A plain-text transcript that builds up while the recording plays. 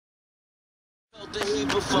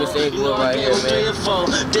Mr. Inglewood right here, man.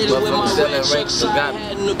 Motherfucker selling ranks forgot me.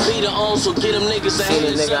 Seen a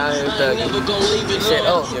nigga out here thugging. He said,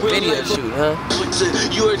 oh, your video shoot, huh?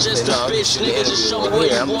 You are just a bitch, nigga. Just show me where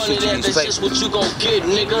you want it at. That's just what you gon' get,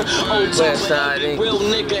 nigga. On top of every real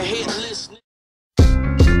nigga hit list.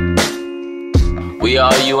 We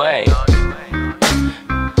all you ain't.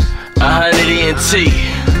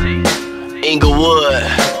 100 Inglewood,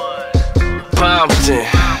 Compton.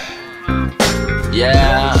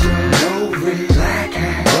 Yeah.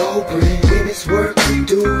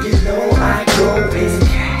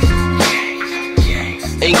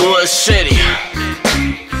 Inglewood City.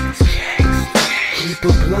 Keep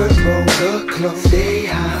a blunt rolled up close, stay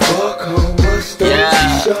high, fuck home, what's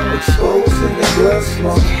those show exposing the blood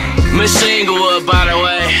smoke. Mr. Inglewood, by the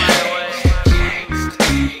way.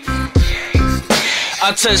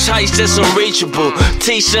 I touch heights that's unreachable,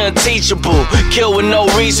 teach unteachable, kill with no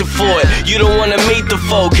reason for it. You don't wanna meet the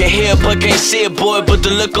folk, can hear but can't see it, boy. But the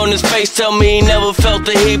look on his face tell me he never felt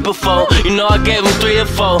the heat before. You know I gave him 3 or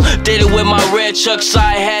 4, did it with my red Chuck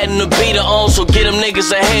side hat and the beater on. So get them niggas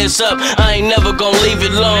a heads up, I ain't never gonna leave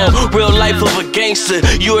it long. Real life of a gangster,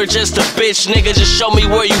 you are just a bitch, nigga. Just show me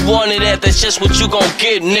where you want it at, that's just what you gon'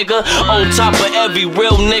 get, nigga. On top of every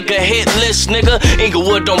real nigga hit list, nigga.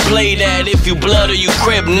 Inglewood don't play that if you blood or you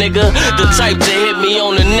crib, nigga. The type to hit me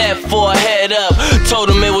on the net for a head up. Told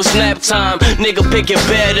him it was nap time, nigga pick your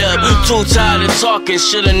bed up. Too tired of talking,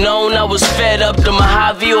 should've known I was fed up. To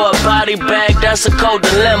Mojave or a body bag, that's a cold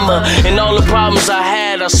dilemma. And all the problems I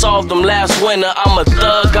had, I solved them last winter. I'm a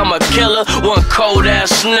thug, I'm a killer, one cold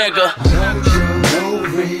ass nigga.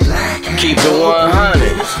 Keep it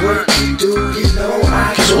 100,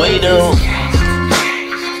 cause we do.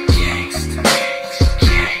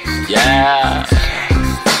 Yeah.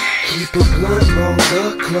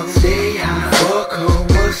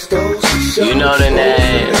 You know the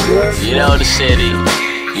name, you know the city,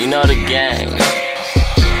 you know the gang.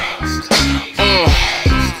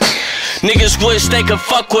 Niggas wish they could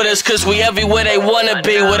fuck with us cause we everywhere they wanna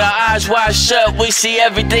be. With our eyes wide shut, we see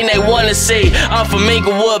everything they wanna see. I'm from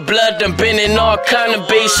Inglewood, blood done been in all kind of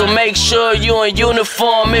beats. So make sure you in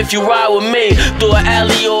uniform if you ride with me. Through an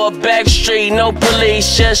alley or a back street, no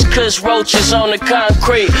police, just cause roaches on the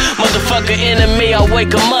concrete. Motherfucker enemy, I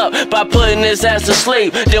wake him up by putting his ass to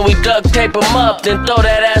sleep. Then we duct tape him up, then throw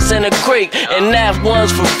that ass in the creek. And that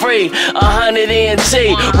one's for free, 100 ENT.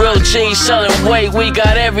 Real G selling weight, we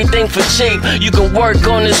got everything for cheap. You can work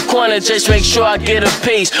on this corner, just make sure I get a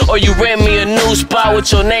piece. Or you rent me a new spot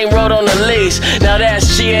with your name wrote on the lease. Now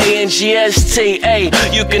that's G.A.N.G.S.T.A.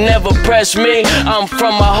 You can never press me, I'm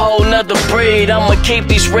from a whole nother breed. I'ma keep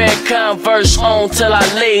these red Converse on till I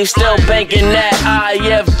leave. Still banking that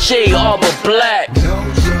IFG, Arbor black.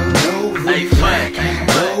 Hey, fuck.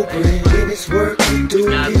 When it's work to do, you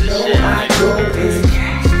know I go in.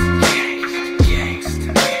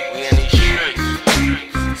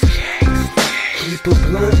 Keep a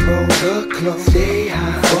blunt rolled up close, stay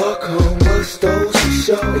high, fuck home, what's those who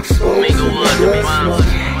show exposing the blood smoke.